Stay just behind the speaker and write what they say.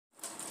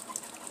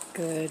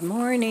Good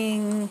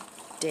morning,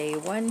 day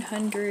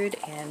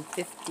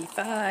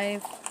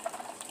 155,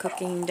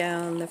 cooking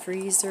down the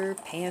freezer,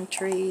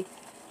 pantry,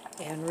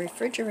 and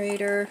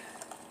refrigerator.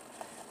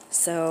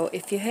 So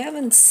if you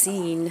haven't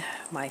seen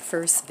my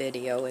first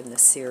video in the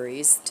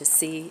series to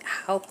see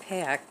how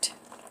packed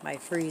my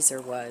freezer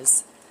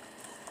was,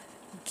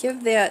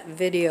 give that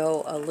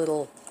video a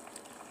little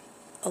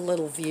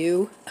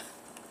view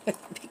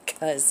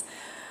because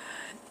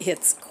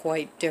it's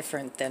quite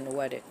different than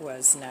what it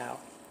was now.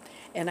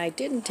 And I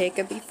didn't take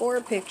a before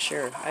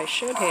picture. I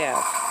should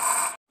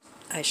have.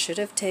 I should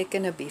have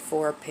taken a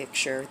before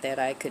picture that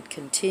I could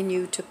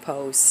continue to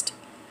post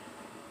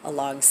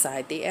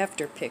alongside the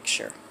after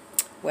picture.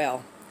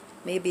 Well,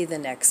 maybe the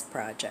next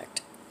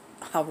project.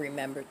 I'll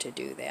remember to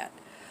do that.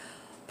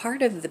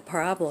 Part of the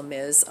problem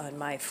is on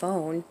my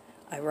phone,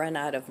 I run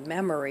out of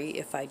memory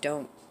if I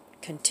don't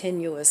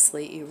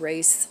continuously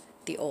erase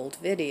the old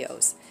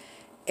videos.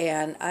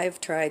 And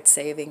I've tried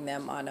saving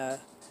them on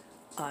a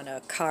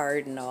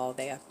card and all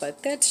that,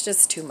 but that's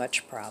just too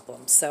much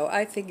problem. So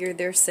I figure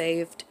they're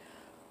saved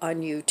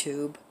on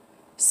YouTube,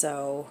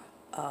 so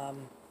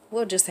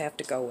we'll just have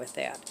to go with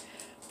that.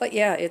 But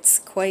yeah, it's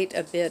quite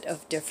a bit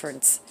of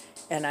difference,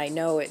 and I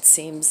know it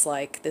seems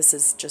like this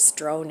is just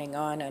droning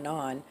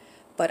on,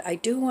 but I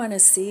do want to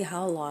see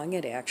how long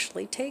it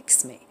actually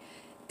takes me,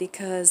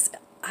 because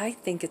I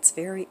think it's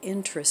very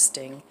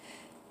interesting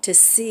to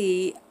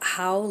see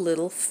how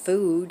little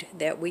food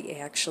that we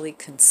actually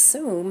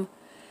consume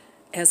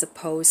as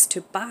opposed to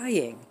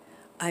buying.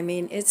 I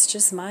mean, it's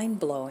just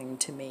mind-blowing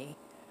to me.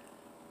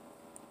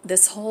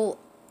 This whole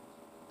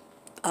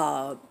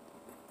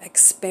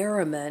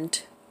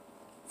experiment,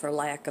 for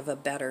lack of a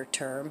better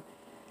term,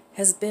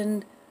 has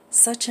been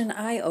such an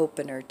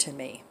eye-opener to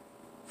me.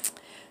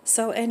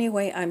 So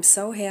anyway, I'm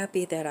so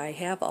happy that I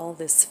have all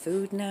this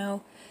food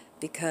now,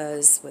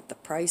 because with the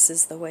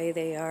prices the way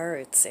they are,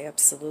 it's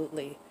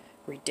absolutely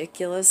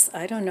ridiculous.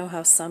 I don't know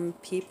how some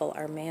people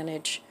are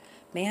managing.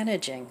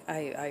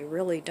 I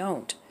really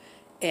don't.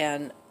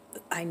 And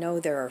I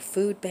know there are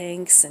food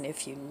banks, and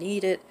if you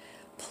need it,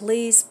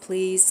 please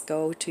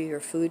go to your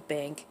food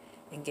bank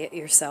and get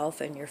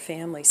yourself and your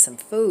family some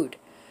food,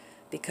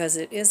 because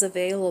it is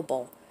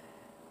available.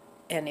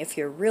 And if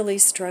you're really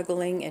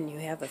struggling and you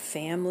have a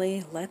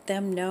family, let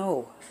them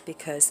know,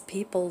 because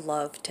people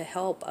love to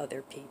help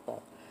other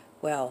people.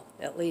 Well,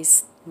 at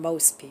least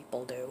most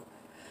people do.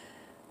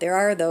 There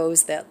are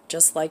those that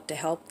just like to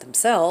help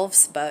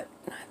themselves, but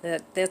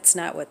that's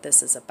not what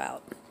this is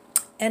about.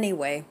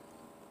 Anyway,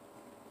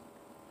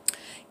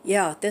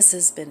 yeah, this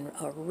has been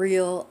a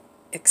real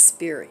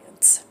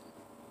experience.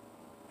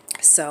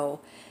 So,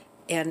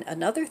 and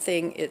another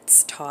thing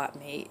it's taught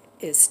me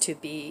is to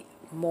be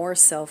more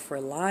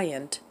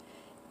self-reliant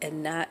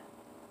and not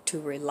to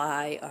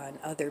rely on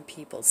other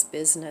people's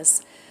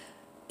business.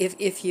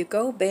 If you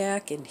go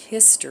back in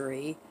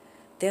history,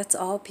 that's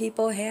all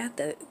people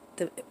had,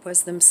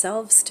 was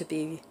themselves to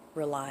be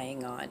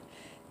relying on.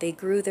 They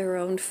grew their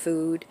own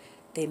food.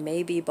 They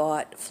maybe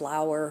bought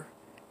flour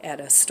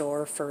at a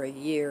store for a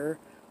year,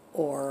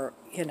 or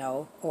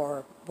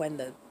or when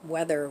the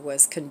weather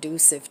was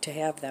conducive to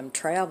have them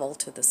travel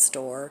to the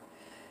store.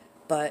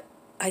 But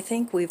I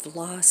think we've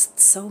lost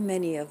so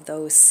many of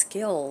those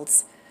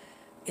skills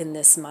in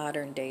this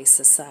modern day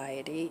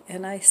society,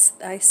 and I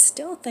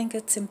still think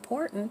it's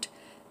important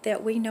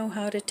that we know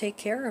how to take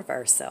care of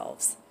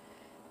ourselves,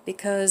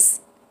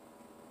 because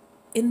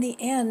in the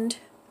end,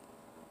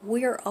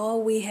 we're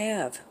all we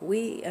have,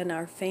 we and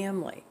our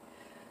family.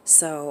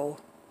 So,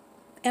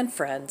 and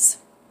friends,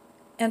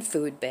 and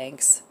food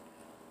banks.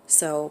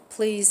 So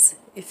please,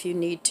 if you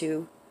need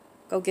to,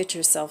 go get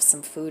yourself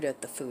some food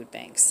at the food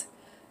banks.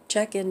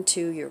 Check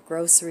into your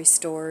grocery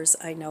stores.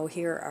 I know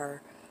here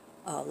are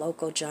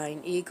local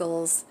Giant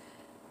Eagles.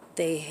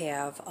 They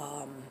have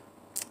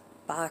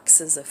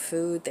boxes of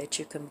food that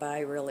you can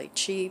buy really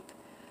cheap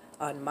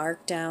on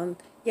markdown.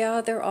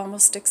 Yeah, they're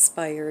almost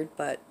expired,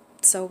 but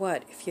so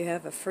what? If you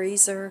have a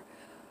freezer,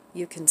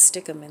 you can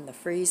stick them in the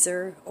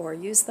freezer or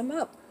use them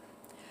up.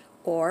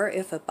 Or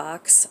if a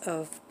box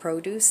of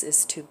produce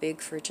is too big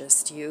for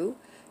just you,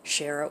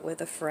 share it with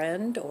a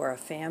friend or a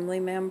family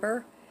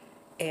member,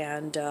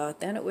 and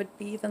then it would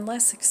be even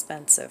less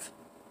expensive.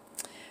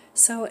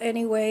 So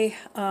anyway,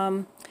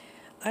 I'm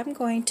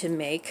going to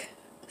make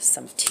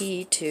some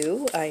tea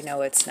too. I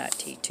know it's not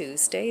Tea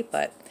Tuesday,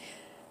 but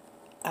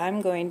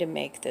I'm going to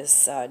make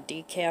this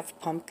decaf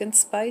pumpkin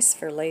spice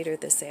for later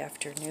this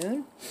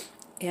afternoon.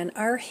 And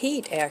our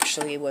heat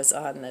actually was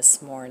on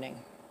this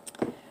morning.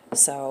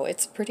 So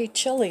it's pretty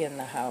chilly in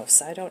the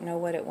house. I don't know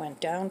what it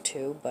went down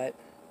to, but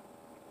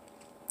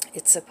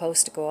it's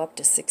supposed to go up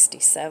to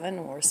 67,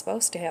 and we're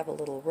supposed to have a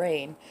little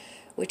rain,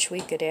 which we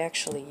could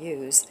actually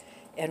use,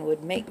 and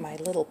would make my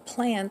little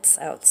plants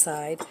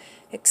outside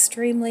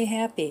extremely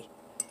happy.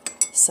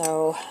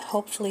 So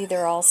hopefully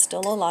they're all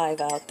still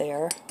alive out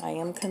there. I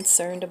am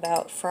concerned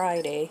about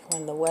Friday,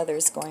 when the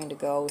weather's going to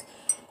go,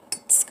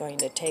 it's going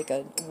to take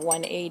a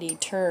 180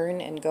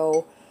 turn and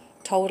go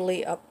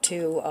totally up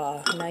to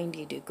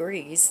 90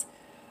 degrees.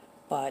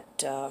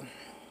 But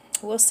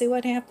we'll see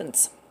what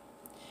happens.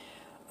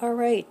 All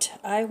right,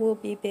 I will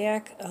be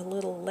back a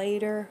little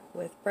later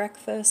with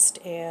breakfast,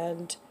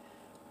 and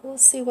we'll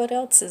see what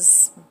else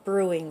is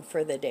brewing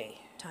for the day.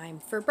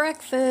 Time for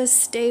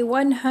breakfast, day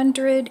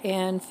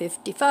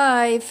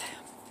 155.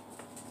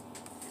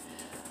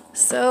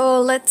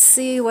 So let's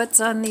see what's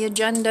on the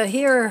agenda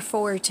here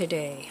for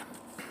today.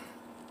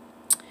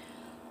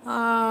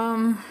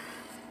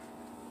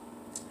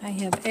 I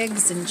have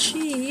eggs and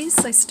cheese.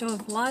 I still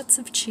have lots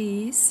of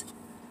cheese.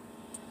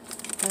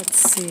 Let's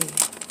see.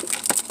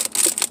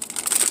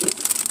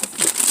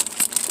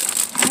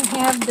 I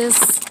have this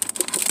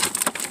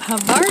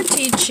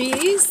Havarti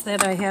cheese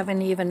that I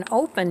haven't even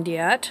opened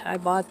yet. I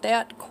bought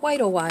that quite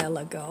a while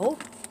ago.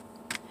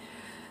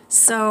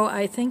 So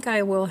I think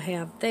I will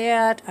have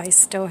that. I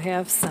still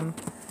have some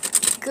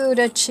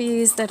Gouda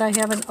cheese that I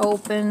haven't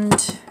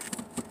opened.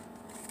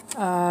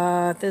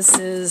 This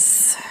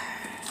is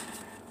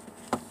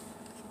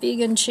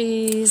vegan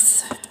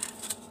cheese,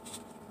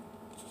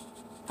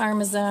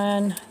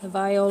 Parmesan, the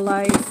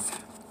Violife.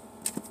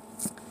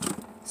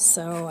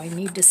 So I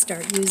need to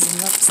start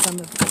using up some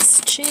of this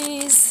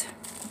cheese.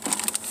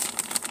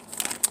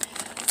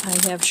 I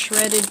have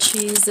shredded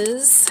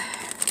cheeses.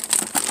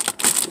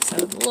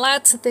 So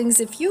lots of things.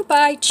 If you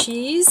buy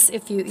cheese,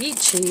 if you eat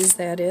cheese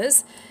that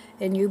is,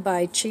 and you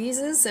buy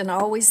cheeses and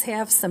always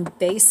have some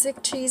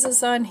basic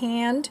cheeses on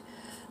hand,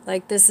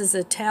 like this is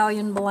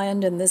Italian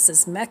blend and this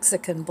is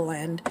Mexican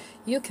blend,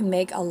 you can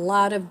make a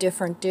lot of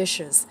different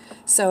dishes.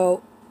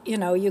 So, you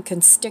know, you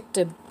can stick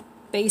to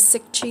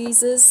basic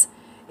cheeses.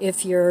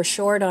 If you're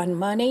short on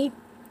money,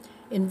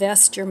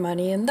 invest your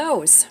money in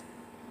those.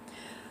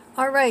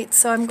 All right,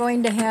 so I'm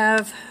going to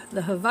have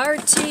the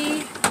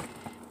Havarti,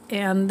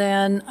 and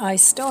then I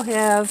still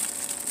have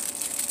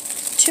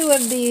 2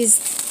 of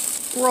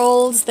these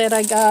rolls that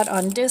I got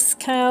on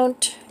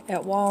discount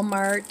at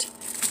Walmart.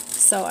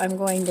 So I'm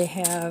going to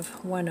have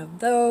 1 of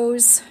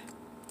those.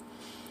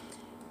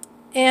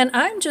 And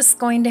I'm just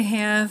going to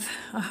have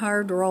a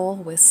hard roll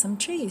with some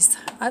cheese.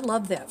 I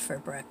love that for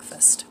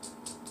breakfast.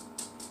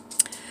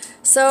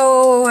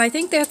 So I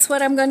think that's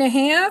what I'm going to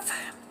have.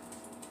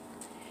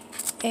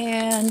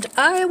 And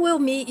I will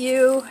meet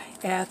you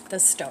at the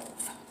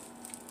stove.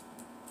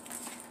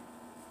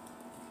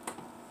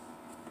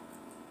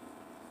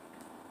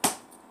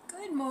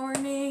 Good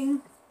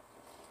morning.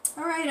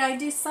 All right, I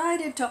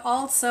decided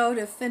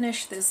to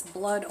finish this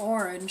blood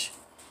orange.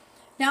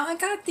 Now I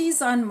got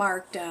these on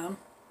markdown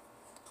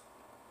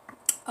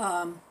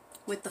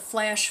with the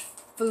Flash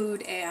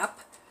Food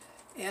app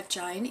at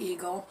Giant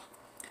Eagle.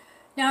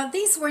 Now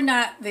these were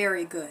not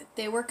very good.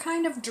 They were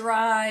kind of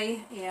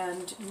dry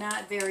and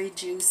not very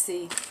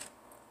juicy.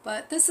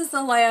 But this is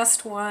the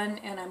last one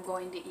and I'm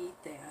going to eat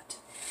that.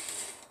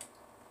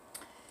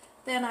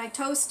 Then I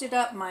toasted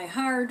up my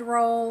hard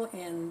roll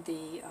in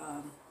the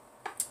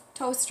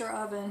toaster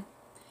oven,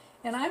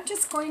 and I'm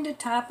just going to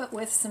top it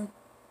with some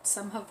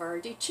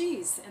Havarti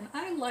cheese, and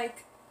I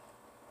like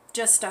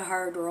just a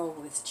hard roll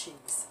with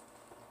cheese.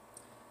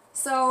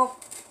 So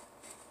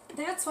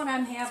that's what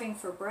I'm having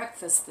for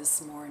breakfast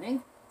this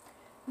morning.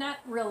 Not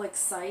real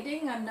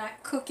exciting. I'm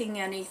not cooking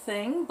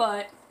anything,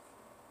 but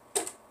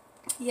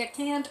you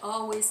can't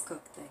always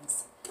cook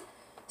things.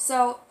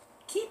 So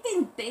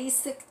keeping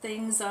basic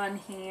things on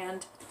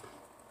hand,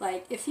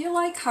 like if you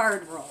like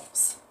hard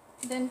rolls,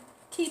 then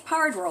keep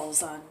hard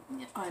rolls on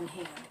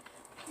hand.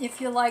 If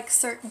you like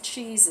certain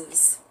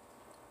cheeses,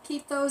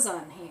 keep those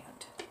on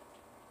hand.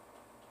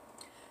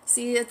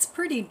 See, it's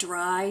pretty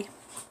dry,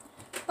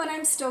 but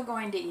I'm still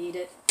going to eat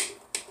it.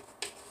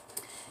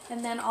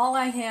 And then all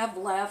I have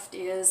left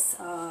is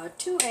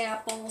 2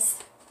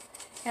 apples,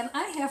 and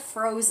I have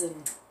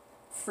frozen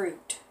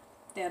fruit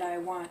that I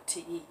want to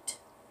eat.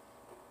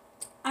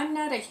 I'm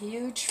not a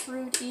huge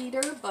fruit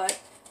eater, but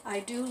I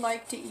do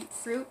like to eat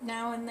fruit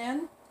now and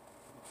then.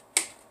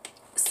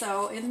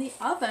 So in the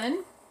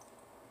oven,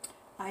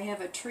 I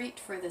have a treat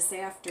for this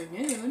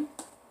afternoon.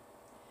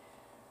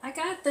 I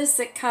got this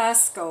at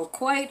Costco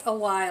quite a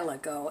while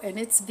ago, and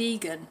it's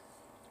vegan.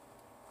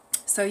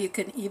 So you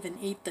can even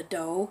eat the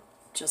dough,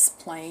 just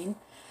plain.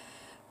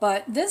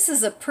 But this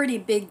is a pretty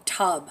big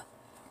tub,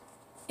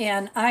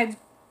 and I've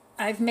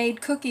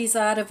made cookies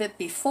out of it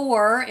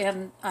before,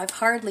 and I've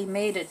hardly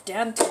made a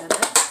dent in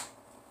it.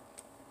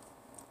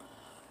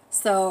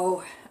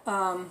 So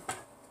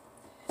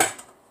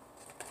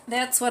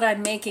that's what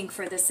I'm making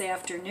for this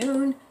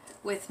afternoon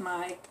with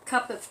my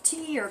cup of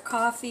tea or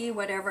coffee,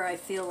 whatever I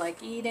feel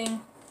like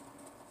eating.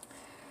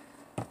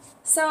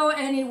 So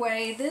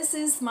anyway, this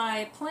is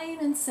my plain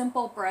and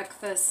simple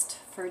breakfast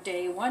for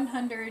day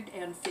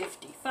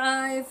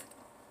 155.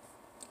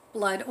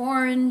 Blood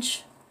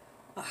orange,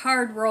 a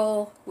hard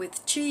roll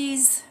with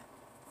cheese,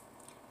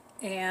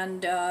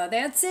 and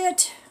that's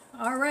it.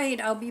 All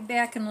right, I'll be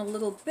back in a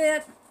little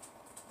bit,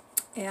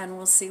 and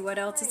we'll see what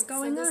else is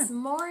going on. This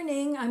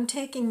morning, I'm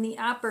taking the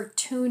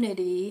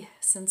opportunity,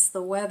 since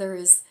the weather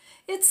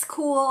it's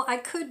cool. I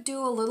could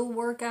do a little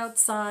work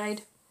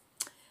outside,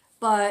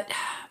 but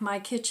my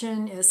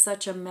kitchen is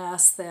such a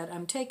mess that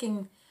I'm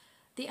taking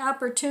the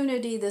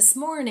opportunity this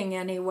morning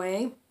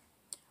anyway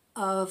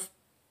of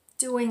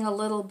doing a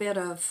little bit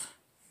of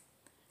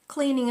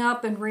cleaning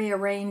up and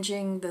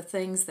rearranging the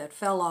things that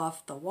fell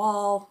off the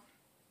wall.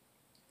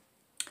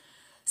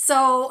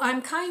 So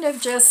I'm kind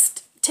of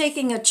just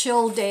taking a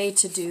chill day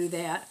to do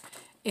that,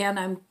 and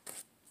I'm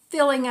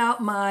filling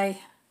out my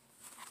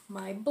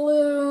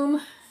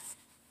bloom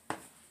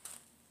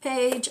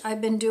page.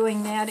 I've been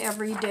doing that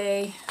every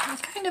day. I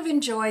kind of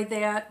enjoy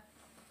that.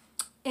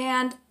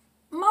 And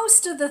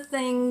most of the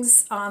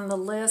things on the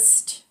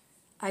list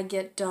I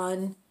get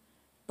done,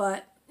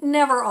 but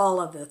never all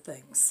of the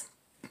things.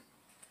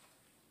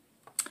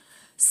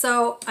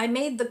 So I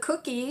made the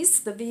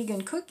cookies, the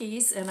vegan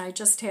cookies, and I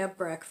just have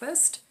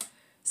breakfast.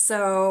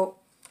 So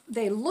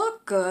they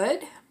look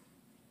good.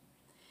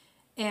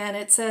 And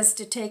it says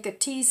to take a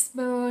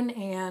teaspoon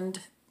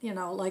and, you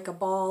know, like a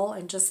ball,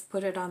 and just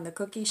put it on the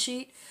cookie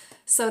sheet.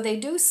 So they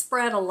do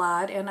spread a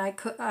lot, and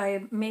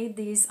I made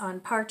these on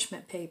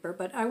parchment paper,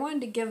 but I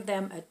wanted to give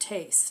them a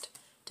taste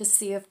to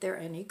see if they're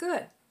any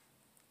good.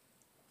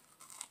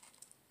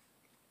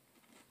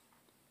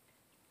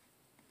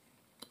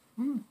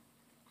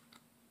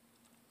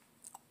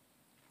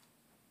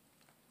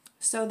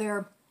 So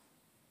they're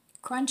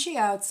crunchy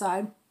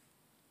outside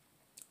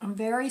and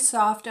very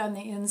soft on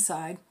the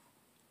inside,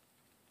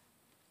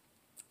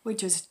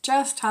 which is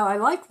just how I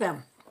like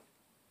them.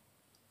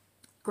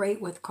 Great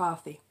with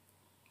coffee.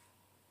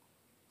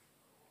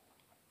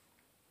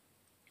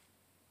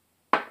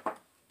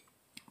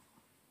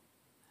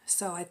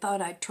 So I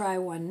thought I'd try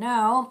one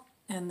now,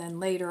 and then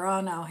later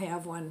on I'll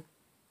have one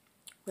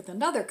with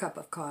another cup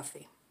of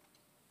coffee.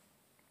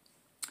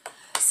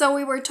 So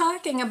we were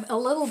talking a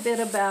little bit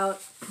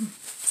about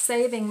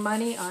saving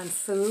money on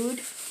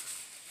food.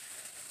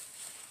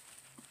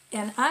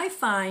 And I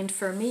find,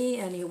 for me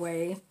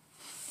anyway,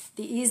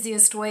 the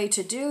easiest way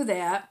to do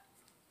that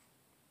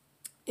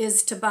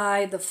is to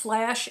buy the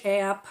Flash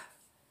app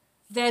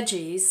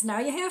veggies. Now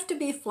you have to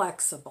be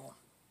flexible.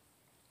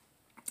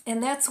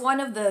 And that's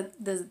one of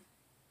the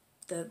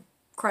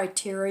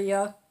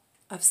criteria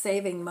of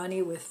saving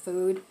money with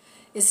food,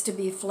 is to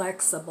be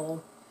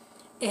flexible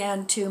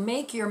and to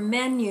make your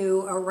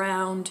menu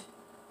around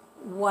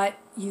what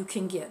you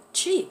can get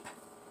cheap.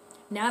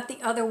 Not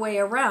the other way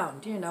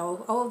around, you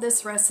know, oh,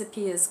 this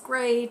recipe is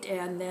great,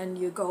 and then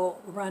you go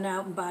run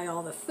out and buy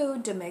all the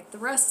food to make the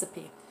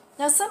recipe.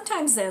 Now,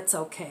 sometimes that's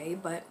okay,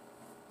 but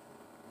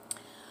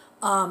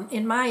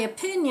in my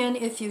opinion,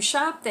 if you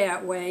shop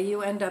that way,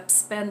 you end up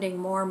spending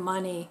more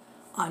money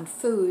on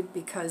food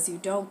because you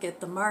don't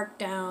get the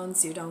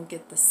markdowns, you don't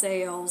get the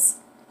sales.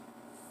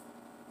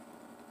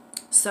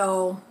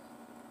 So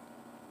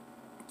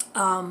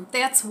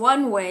that's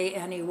one way,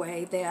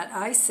 anyway, that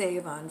I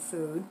save on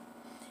food.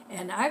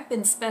 And I've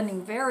been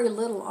spending very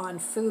little on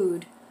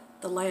food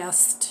the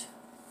last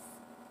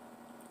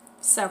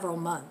several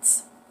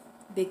months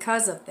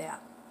because of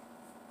that.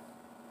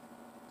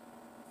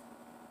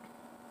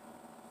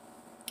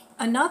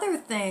 Another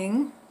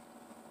thing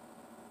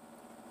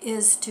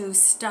is to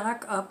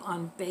stock up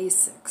on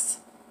basics.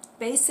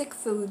 Basic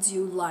foods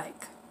you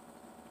like.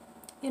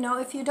 You know,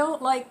 if you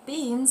don't like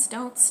beans,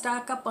 don't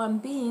stock up on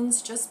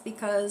beans just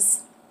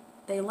because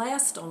they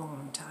last a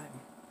long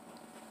time.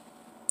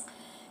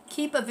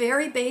 Keep a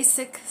very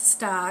basic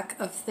stock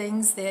of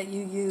things that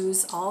you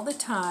use all the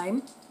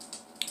time,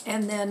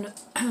 and then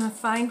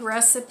find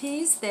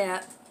recipes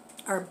that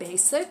are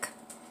basic,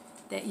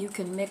 that you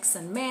can mix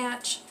and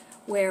match,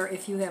 where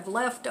if you have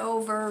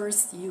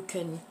leftovers, you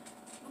can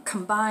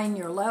combine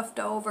your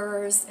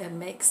leftovers and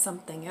make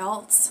something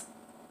else,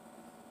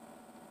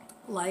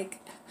 like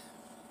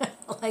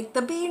like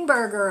the bean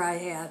burger I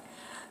had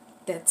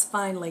that's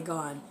finally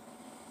gone.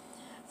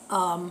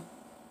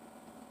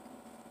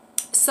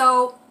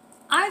 So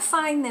I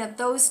find that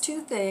those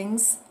two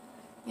things,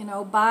 you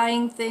know,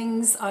 buying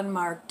things on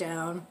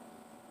markdown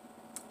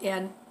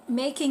and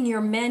making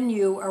your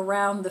menu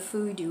around the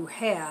food you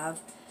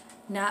have,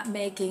 not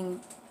buying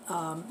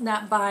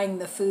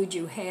the food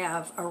you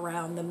have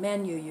around the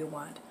menu you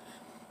want.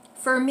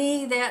 For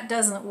me, that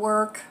doesn't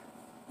work,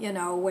 you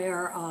know,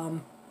 where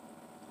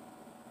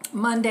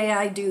Monday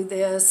I do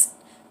this,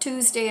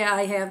 Tuesday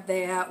I have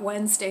that,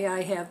 Wednesday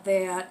I have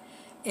that,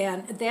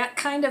 and that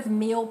kind of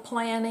meal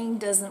planning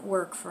doesn't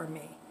work for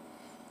me.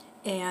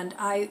 And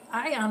I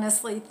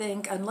honestly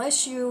think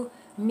unless you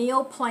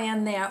meal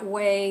plan that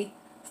way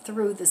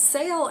through the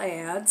sale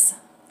ads,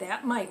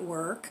 that might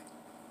work.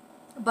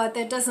 But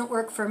that doesn't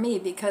work for me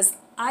because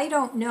I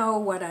don't know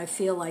what I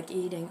feel like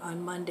eating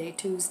on Monday,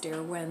 Tuesday,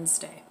 or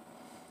Wednesday.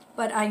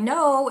 But I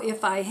know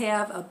if I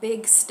have a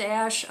big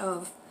stash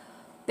of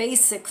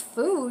basic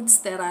foods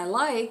that I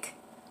like,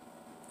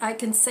 I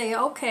can say,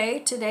 okay,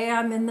 today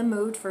I'm in the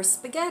mood for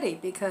spaghetti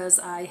because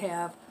I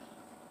have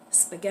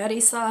spaghetti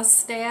sauce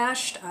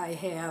stashed. I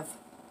have,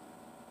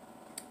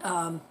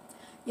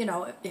 you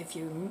know, if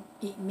you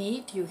eat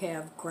meat, you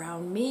have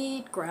ground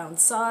meat, ground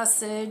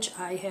sausage.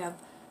 I have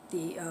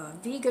the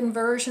vegan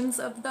versions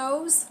of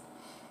those.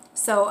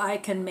 So I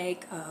can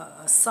make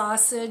a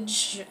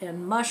sausage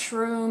and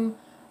mushroom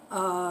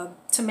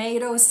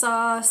tomato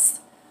sauce,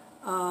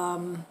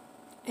 and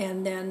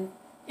then,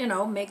 you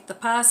know, make the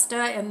pasta,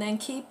 and then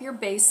keep your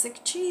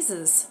basic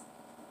cheeses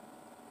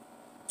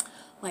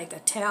like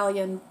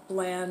Italian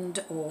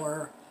blend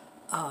or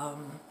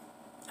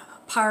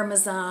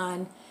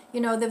Parmesan, you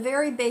know, the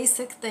very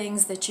basic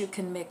things that you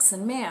can mix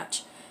and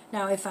match.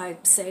 Now if I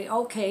say,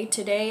 okay,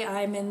 today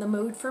I'm in the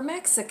mood for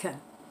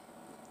Mexican,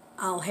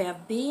 I'll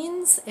have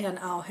beans and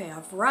I'll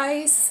have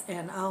rice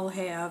and I'll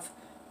have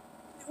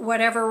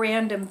whatever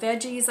random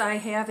veggies I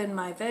have in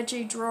my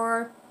veggie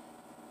drawer.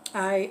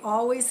 I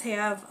always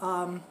have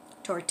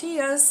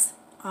tortillas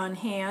on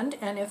hand,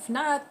 and if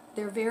not,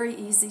 they're very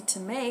easy to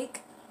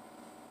make.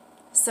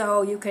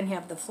 So you can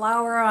have the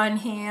flour on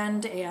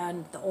hand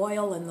and the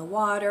oil and the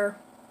water.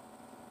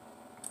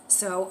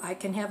 So I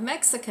can have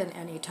Mexican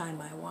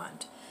anytime I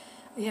want.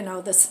 You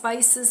know, the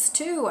spices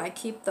too, I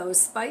keep those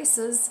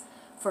spices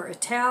for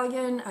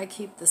Italian, I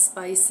keep the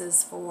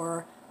spices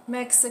for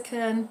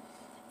Mexican,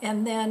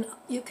 and then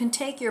you can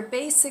take your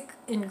basic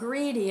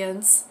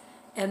ingredients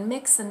and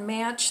mix and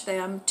match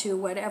them to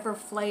whatever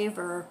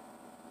flavor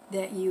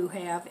that you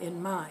have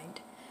in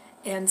mind.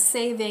 And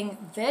saving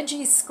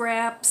veggie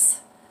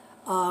scraps,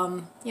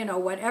 you know,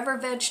 whatever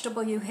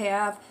vegetable you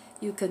have,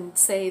 you can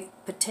save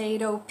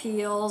potato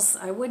peels.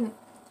 I wouldn't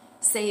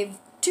save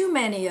too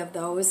many of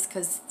those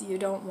because you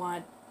don't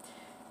want,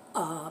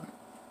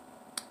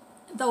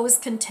 those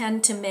can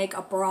tend to make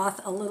a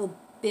broth a little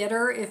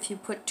bitter if you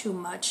put too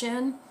much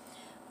in.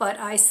 But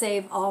I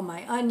save all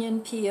my onion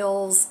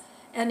peels,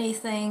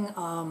 anything,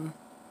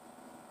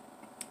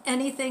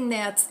 anything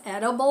that's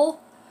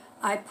edible,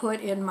 I put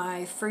in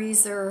my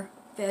freezer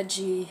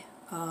veggie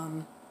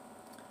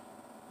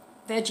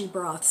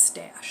broth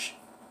stash.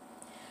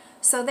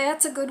 So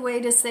that's a good way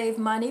to save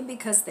money,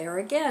 because there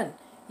again,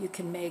 you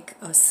can make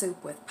a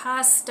soup with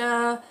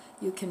pasta,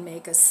 you can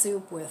make a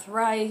soup with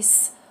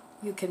rice,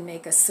 you can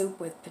make a soup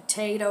with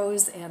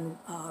potatoes and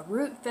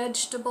root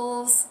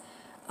vegetables.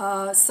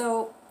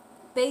 So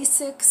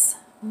basics,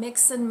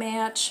 mix and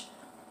match,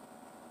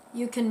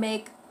 you can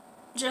make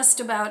just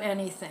about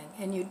anything,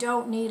 and you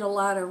don't need a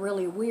lot of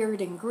really weird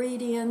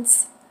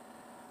ingredients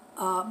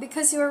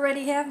because you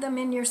already have them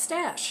in your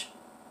stash.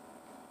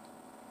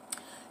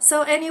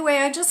 So anyway,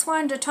 I just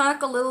wanted to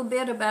talk a little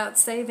bit about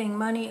saving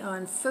money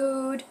on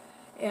food,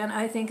 and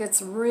I think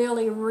it's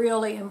really,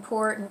 really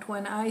important.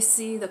 When I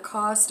see the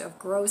cost of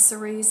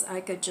groceries, I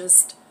could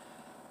just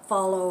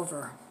fall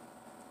over.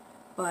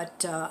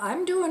 But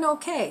I'm doing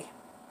okay,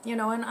 you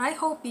know, and I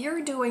hope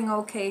you're doing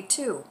okay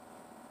too.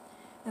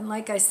 And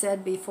like I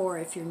said before,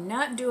 if you're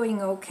not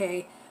doing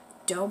okay,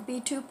 don't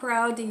be too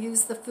proud to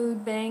use the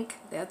food bank.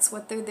 That's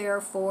what they're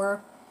there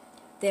for.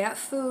 That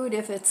food,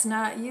 if it's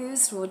not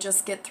used, will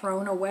just get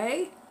thrown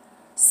away.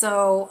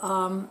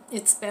 So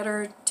it's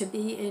better to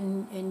be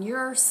in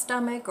your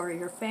stomach or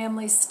your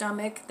family's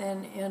stomach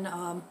than in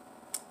a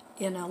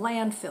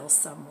landfill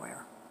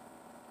somewhere.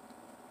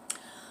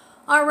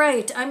 All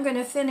right, I'm going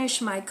to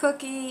finish my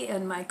cookie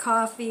and my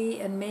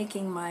coffee and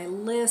making my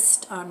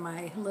list on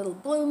my little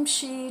bloom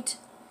sheet.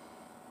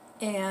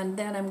 And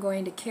then I'm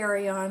going to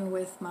carry on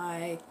with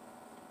my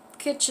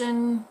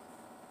kitchen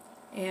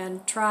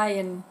and try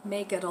and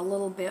make it a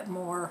little bit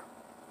more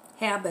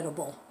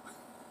habitable.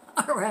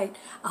 All right,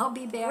 I'll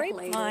be back later.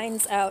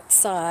 Grapevines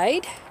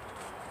outside,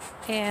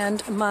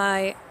 and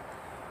my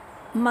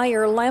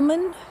Meyer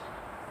lemon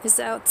is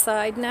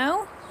outside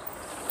now.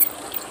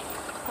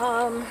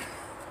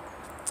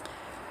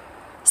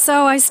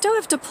 So I still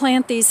have to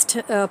plant these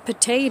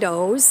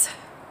potatoes,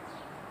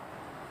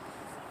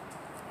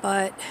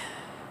 but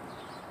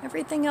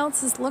everything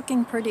else is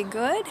looking pretty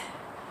good.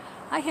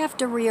 I have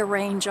to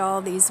rearrange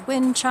all these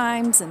wind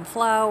chimes and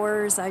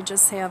flowers. I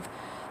just have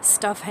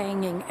stuff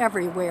hanging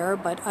everywhere,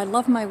 but I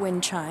love my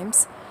wind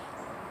chimes.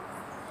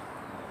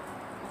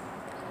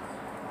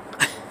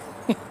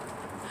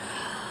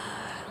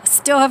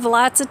 Still have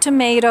lots of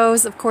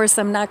tomatoes. Of course,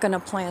 I'm not going to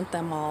plant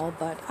them all,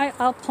 but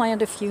I'll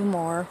plant a few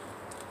more.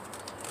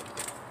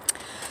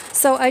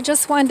 So I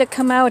just wanted to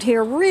come out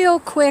here real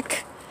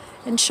quick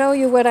and show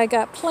you what I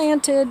got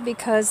planted,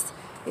 because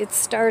it's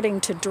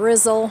starting to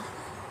drizzle.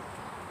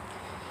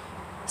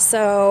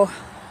 So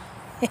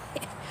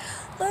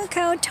look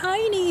how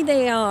tiny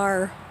they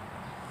are.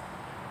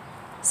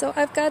 So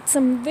I've got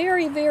some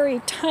very,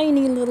 very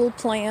tiny little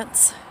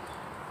plants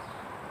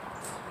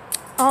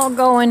all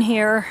going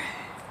here,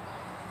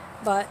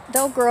 but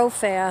they'll grow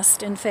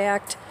fast. In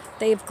fact,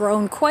 they've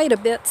grown quite a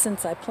bit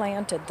since I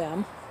planted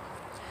them.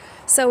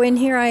 So in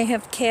here I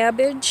have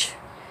cabbage,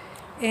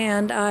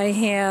 and I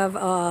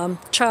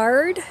have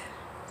chard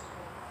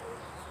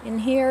in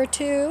here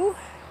too.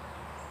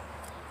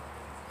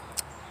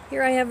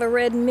 Here I have a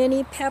red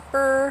mini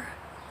pepper,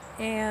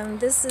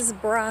 and this is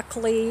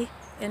broccoli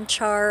and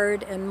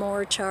chard and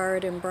more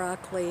chard and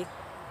broccoli.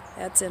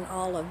 That's in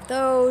all of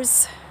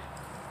those.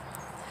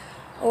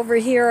 Over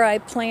here I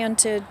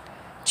planted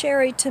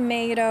cherry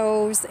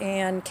tomatoes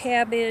and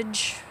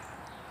cabbage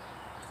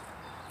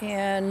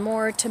and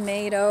more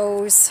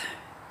tomatoes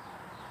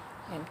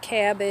and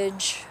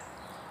cabbage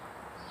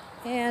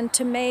and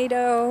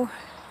tomato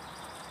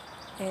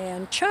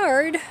and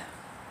chard,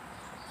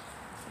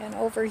 and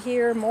over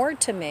here more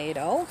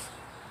tomato.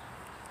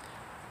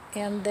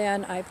 And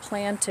then I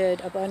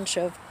planted a bunch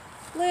of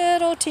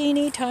little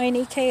teeny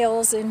tiny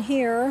kales in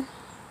here.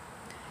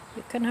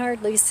 You can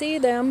hardly see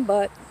them,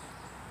 but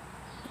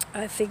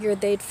I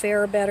figured they'd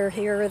fare better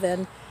here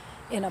than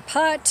in a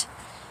pot.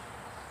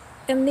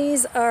 And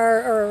these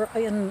are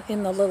in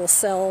the little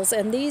cells,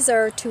 and these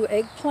are 2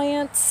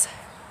 eggplants.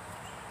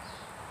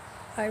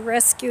 I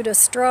rescued a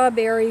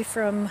strawberry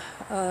from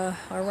a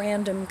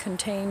random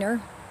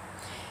container,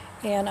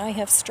 and I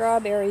have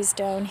strawberries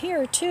down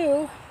here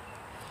too,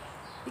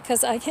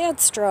 because I had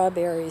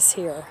strawberries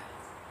here.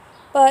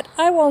 But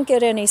I won't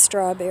get any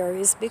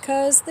strawberries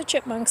because the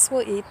chipmunks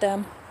will eat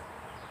them.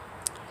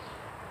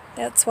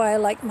 That's why I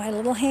like my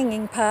little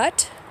hanging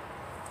pot.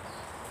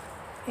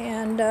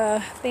 And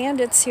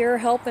Bandit's here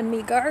helping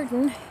me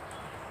garden.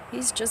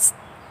 He's just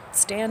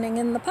standing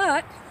in the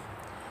pot.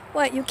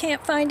 What, you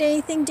can't find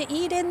anything to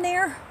eat in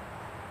there?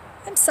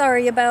 I'm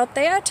sorry about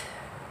that.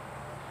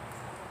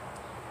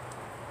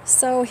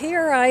 So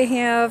here I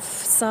have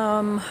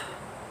some,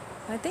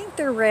 I think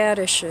they're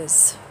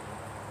radishes,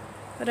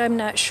 but I'm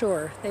not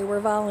sure. They were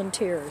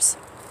volunteers.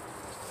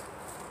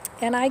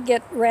 And I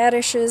get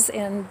radishes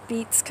and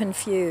beets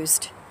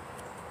confused.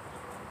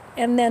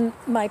 And then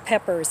my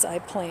peppers I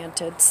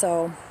planted,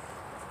 so.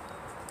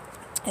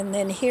 And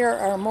then here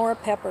are more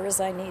peppers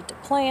I need to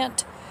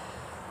plant.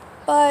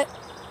 But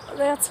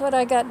that's what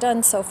I got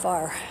done so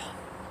far.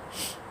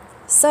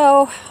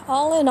 So,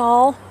 all in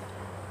all,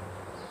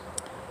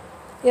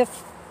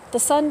 if the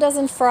sun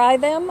doesn't fry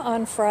them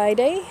on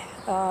Friday,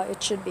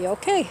 it should be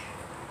okay.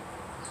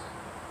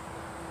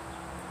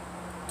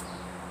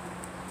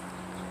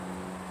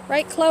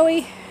 Right,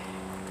 Chloe?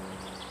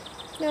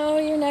 No,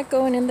 you're not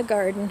going in the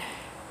garden.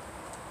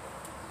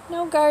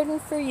 No garden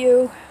for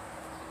you.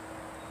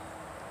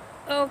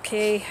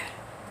 Okay,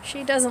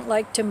 she doesn't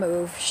like to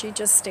move. She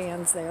just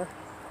stands there.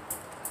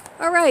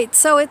 Alright,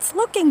 so it's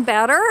looking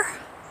better.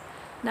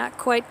 Not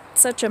quite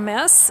such a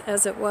mess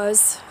as it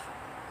was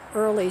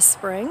early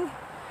spring,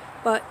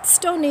 but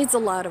still needs a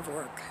lot of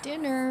work.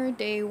 Dinner,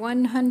 day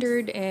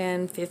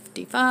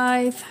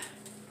 155.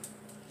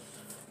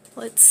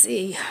 Let's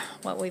see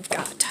what we've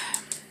got.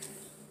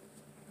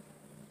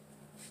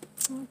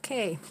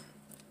 Okay,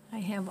 I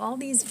have all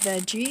these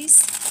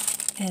veggies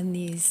and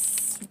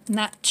these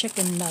not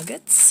chicken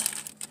nuggets.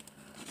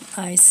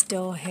 I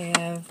still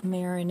have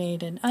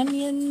marinated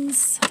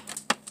onions.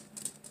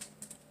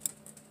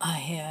 I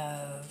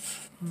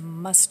have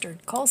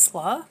mustard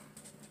coleslaw.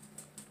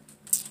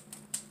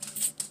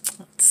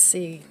 Let's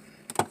see.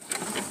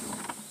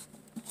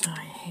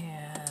 I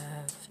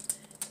have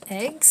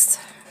eggs.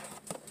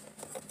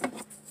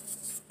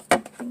 I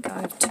think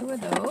I have 2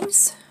 of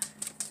those,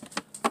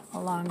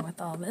 along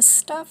with all this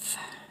stuff.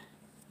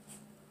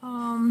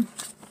 I'm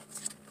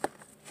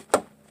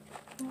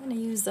going to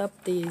use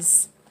up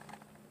these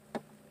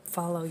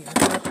follow your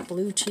heart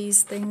blue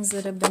cheese things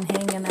that have been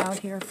hanging out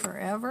here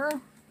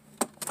forever.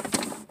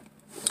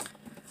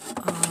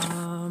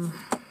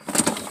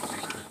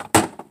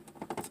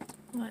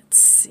 Let's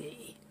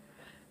see.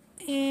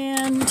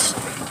 And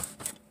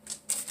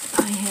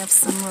I have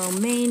some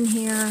romaine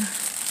here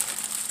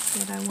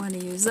that I want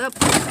to use up.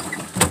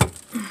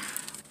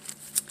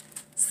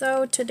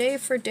 So today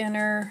for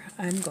dinner,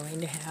 I'm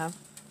going to have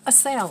a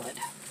salad.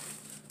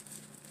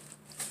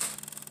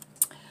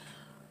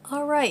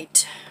 All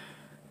right.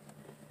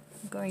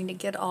 I'm going to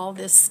get all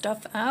this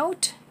stuff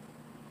out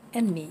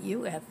and meet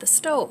you at the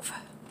stove.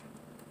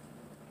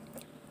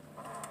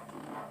 I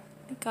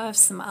think I have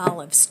some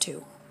olives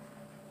too.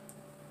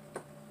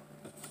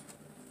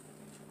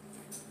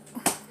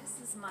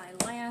 This is my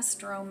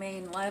last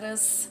romaine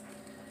lettuce,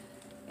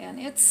 and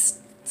it's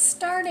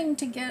starting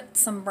to get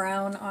some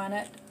brown on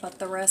it, but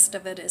the rest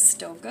of it is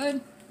still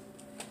good.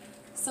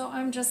 So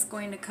I'm just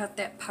going to cut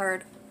that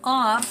part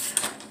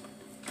off,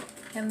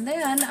 and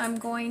then I'm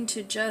going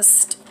to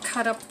just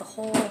cut up the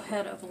whole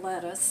head of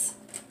lettuce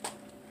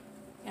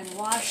and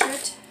wash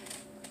it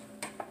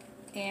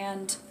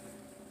and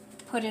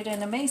put it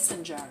in a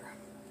mason jar.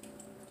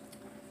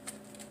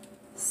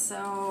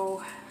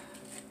 So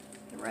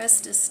the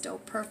rest is still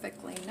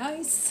perfectly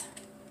nice.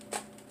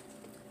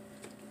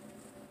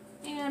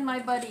 And my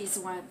buddies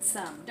want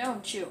some,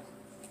 don't you?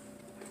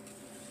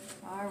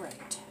 All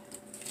right.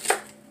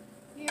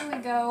 Here we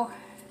go.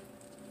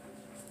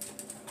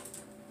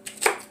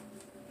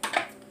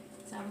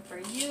 Some for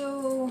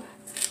you,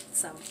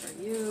 some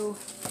for you,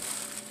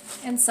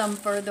 and some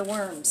for the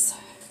worms.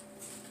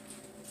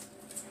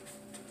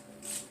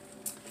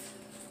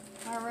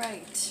 All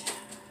right.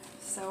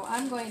 So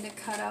I'm going to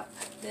cut up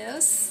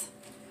this,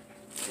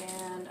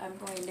 and I'm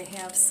going to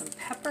have some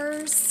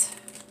peppers.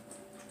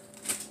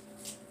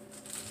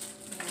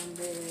 And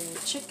the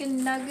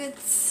chicken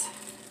nuggets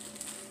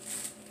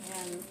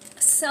and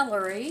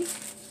celery,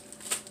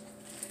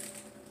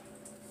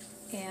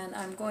 and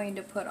I'm going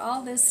to put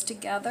all this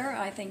together.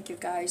 I think you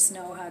guys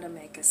know how to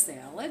make a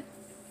salad,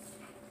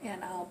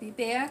 and I'll be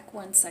back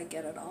once I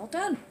get it all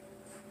done.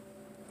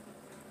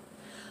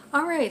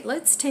 All right,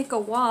 let's take a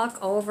walk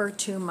over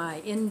to my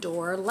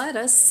indoor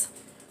lettuce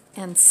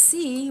and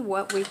see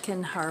what we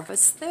can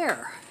harvest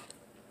there.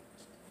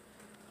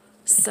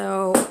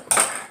 So,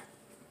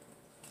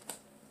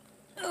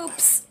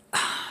 oops,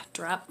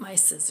 dropped my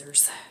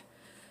scissors.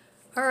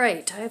 All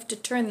right, I have to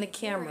turn the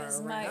camera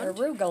around. My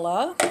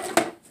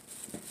arugula.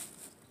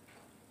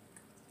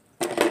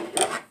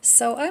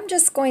 So I'm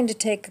just going to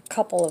take a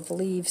couple of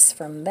leaves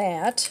from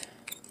that.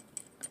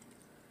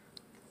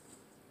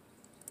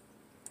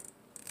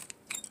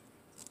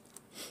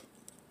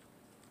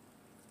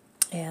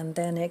 And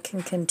then it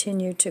can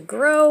continue to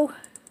grow.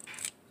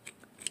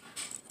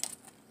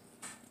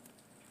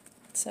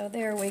 So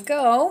there we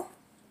go.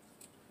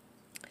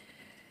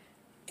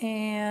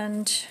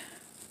 And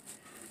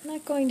I'm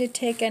not going to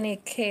take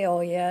any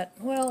kale yet.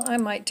 Well, I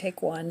might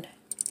take one.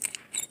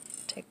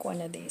 Take one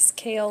of these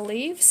kale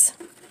leaves.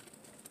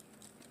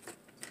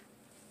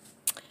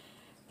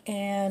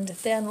 And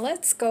then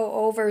let's go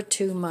over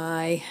to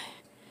my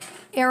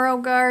arrow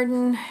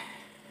garden.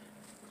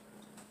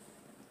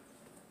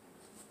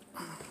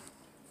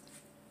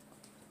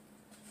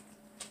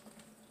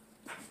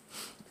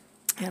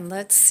 And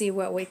let's see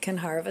what we can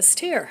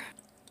harvest here.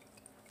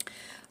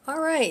 All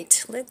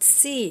right, let's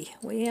see.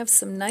 We have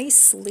some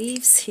nice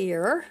leaves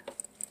here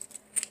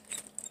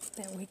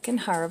that we can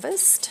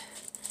harvest.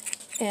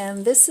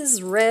 And this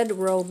is red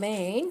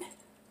romaine.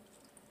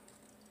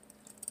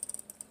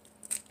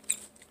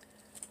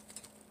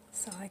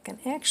 So I can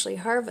actually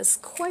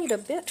harvest quite a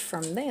bit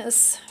from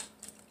this.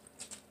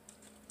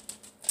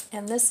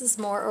 And this is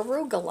more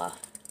arugula.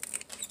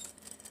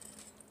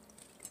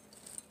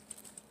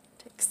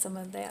 Take some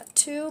of that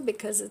too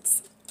because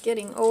it's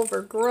getting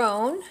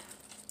overgrown.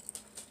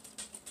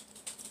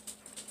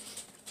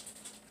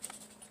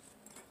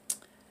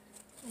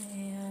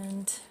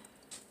 And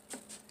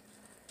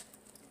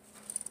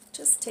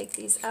just take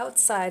these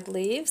outside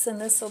leaves,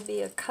 and this will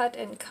be a cut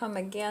and come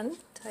again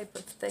type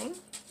of thing.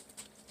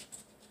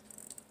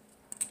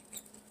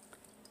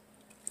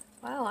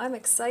 Wow, I'm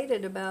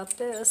excited about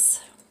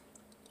this.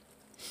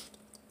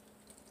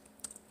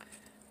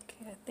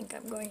 Okay, I think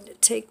I'm going to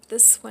take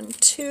this one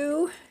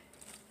too.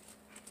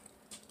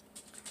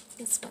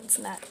 This one's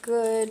not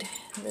good.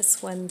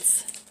 This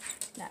one's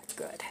not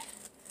good.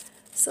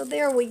 So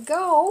there we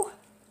go.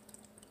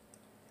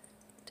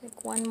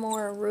 Take one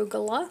more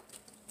arugula.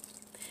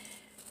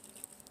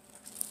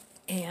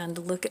 And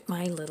look at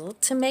my little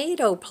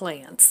tomato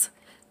plants.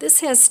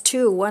 This has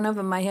two. One of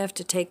them I have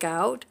to take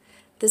out.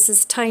 This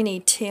is Tiny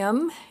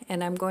Tim,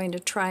 and I'm going to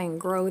try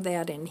and grow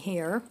that in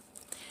here.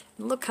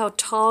 And look how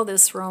tall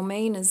this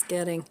romaine is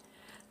getting.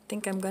 I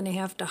think I'm going to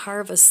have to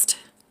harvest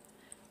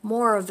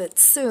more of it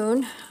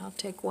soon. I'll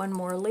take one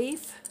more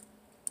leaf.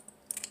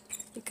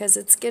 Because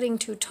it's getting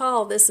too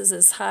tall, this is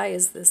as high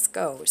as this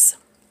goes.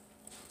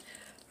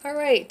 All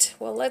right,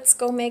 well, let's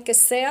go make a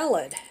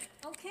salad.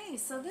 Okay,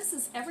 so this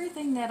is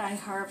everything that I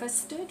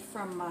harvested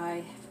from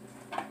my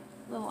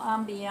little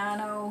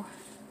Ambiano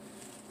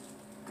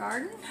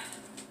garden.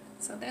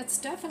 So that's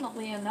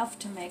definitely enough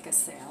to make a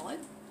salad.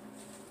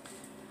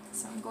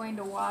 So I'm going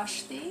to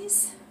wash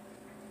these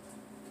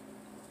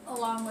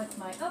along with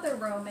my other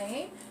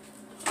romaine.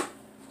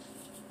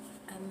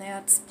 And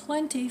that's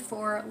plenty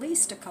for at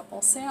least a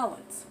couple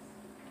salads.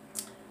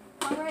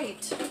 All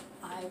right,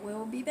 I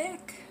will be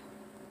back.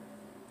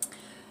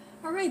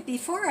 All right,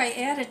 before I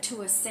add it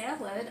to a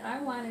salad, I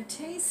want to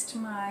taste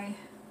my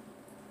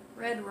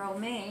red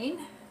romaine.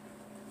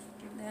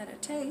 Give that a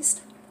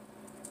taste.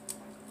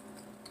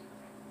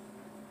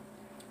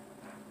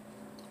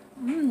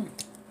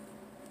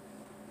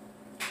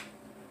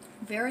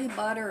 Very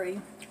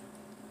buttery.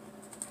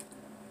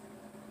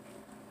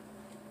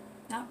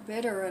 Not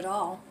bitter at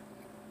all.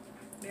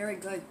 Very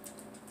good.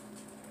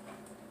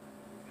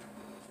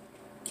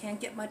 Can't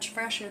get much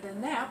fresher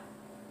than that.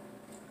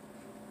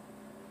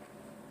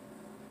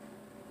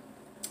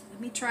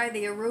 Let me try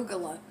the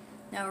arugula.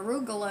 Now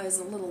arugula is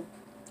a little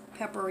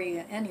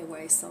peppery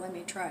anyway, so let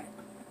me try it.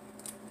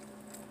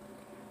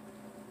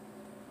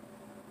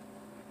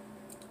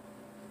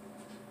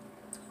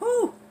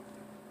 Whew!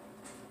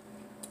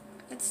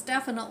 It's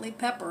definitely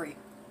peppery.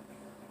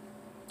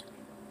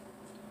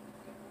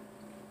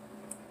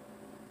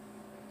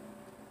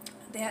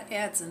 That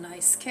adds a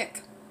nice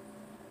kick.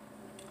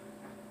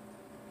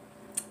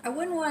 I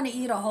wouldn't want to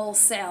eat a whole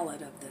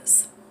salad of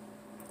this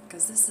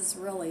because this is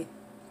really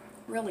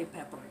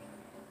peppery.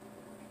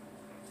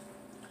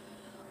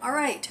 All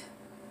right,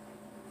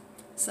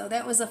 so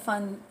that was a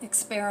fun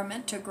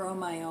experiment to grow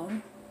my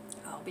own.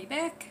 I'll be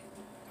back.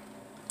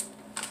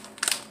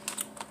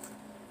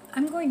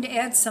 I'm going to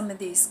add some of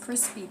these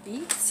crispy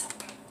beets.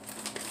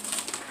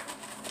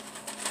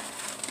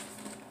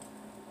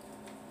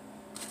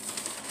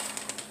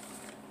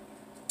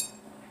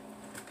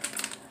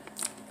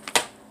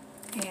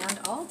 And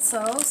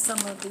also some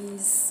of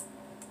these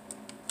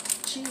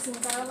cheese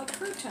and garlic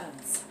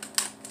croutons.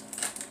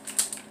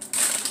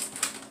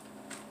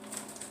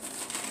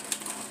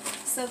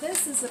 So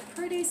this is a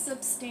pretty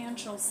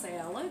substantial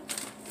salad.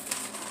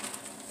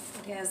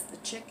 It has the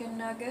chicken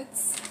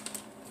nuggets,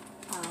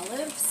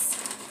 olives,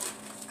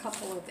 a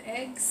couple of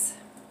eggs,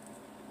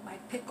 my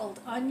pickled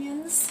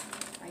onions,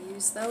 I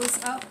use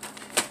those up.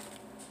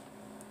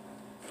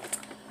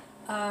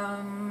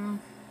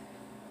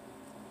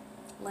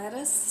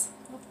 Lettuce,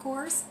 of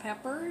course,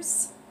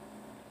 peppers,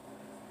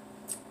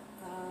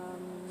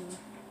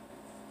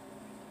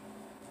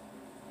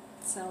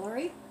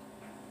 celery,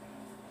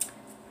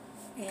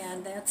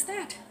 and that's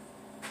that.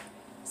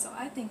 So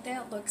I think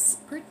that looks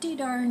pretty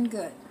darn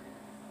good.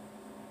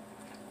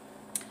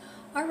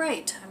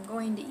 Alright, I'm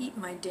going to eat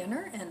my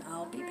dinner and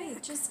I'll be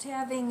back. Just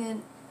having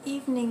an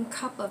evening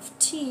cup of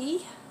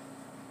tea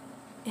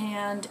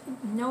and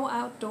no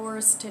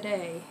outdoors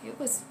today. It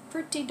was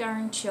pretty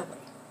darn chilly.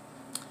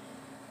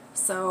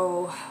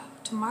 So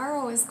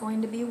tomorrow is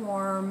going to be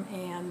warm,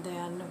 and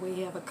then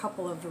we have a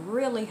couple of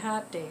really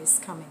hot days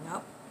coming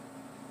up.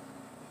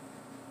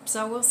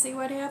 So we'll see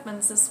what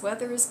happens. This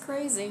weather is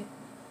crazy.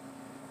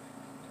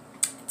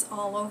 It's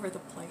all over the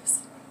place.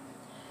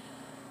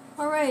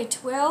 Alright,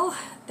 well,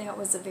 that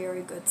was a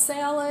very good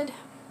salad.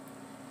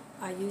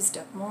 I used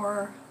up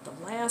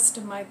the last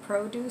of my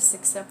produce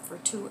except for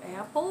 2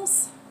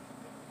 apples.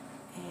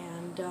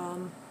 And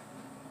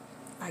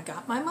I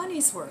got my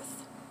money's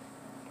worth.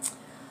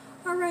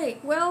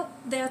 Alright, well,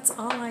 that's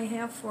all I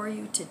have for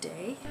you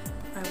today.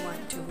 I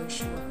want to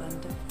wish you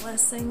abundant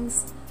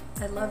blessings.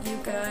 I love you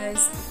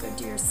guys. Be good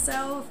to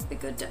yourself. Be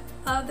good to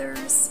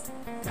others.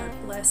 God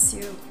bless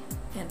you.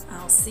 And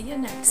I'll see you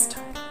next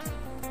time.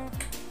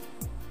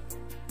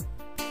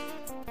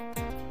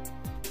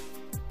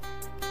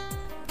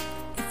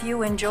 If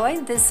you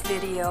enjoyed this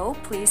video,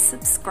 please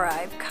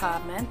subscribe,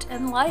 comment,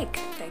 and like.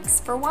 Thanks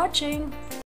for watching.